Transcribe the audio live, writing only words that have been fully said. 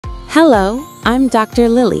Hello, I'm Dr.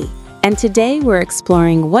 Lily, and today we're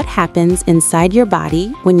exploring what happens inside your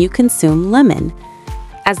body when you consume lemon.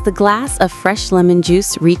 As the glass of fresh lemon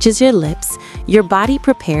juice reaches your lips, your body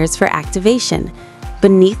prepares for activation.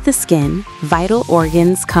 Beneath the skin, vital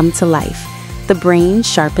organs come to life. The brain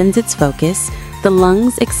sharpens its focus, the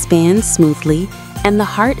lungs expand smoothly, and the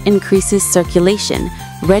heart increases circulation,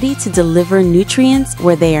 ready to deliver nutrients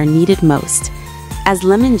where they are needed most. As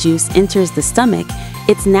lemon juice enters the stomach,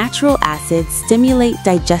 its natural acids stimulate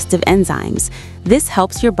digestive enzymes. This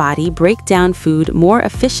helps your body break down food more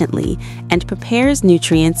efficiently and prepares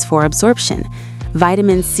nutrients for absorption.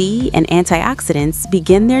 Vitamin C and antioxidants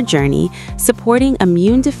begin their journey, supporting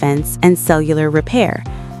immune defense and cellular repair.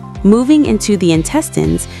 Moving into the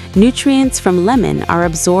intestines, nutrients from lemon are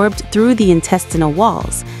absorbed through the intestinal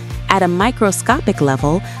walls. At a microscopic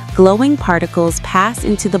level, glowing particles pass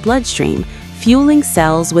into the bloodstream, fueling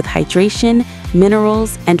cells with hydration,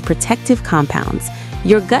 minerals, and protective compounds.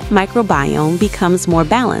 Your gut microbiome becomes more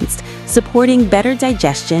balanced, supporting better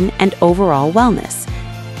digestion and overall wellness.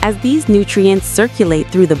 As these nutrients circulate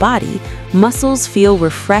through the body, muscles feel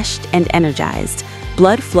refreshed and energized.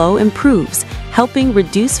 Blood flow improves, helping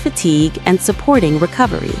reduce fatigue and supporting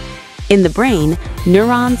recovery. In the brain,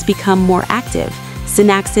 neurons become more active,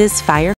 synapses fire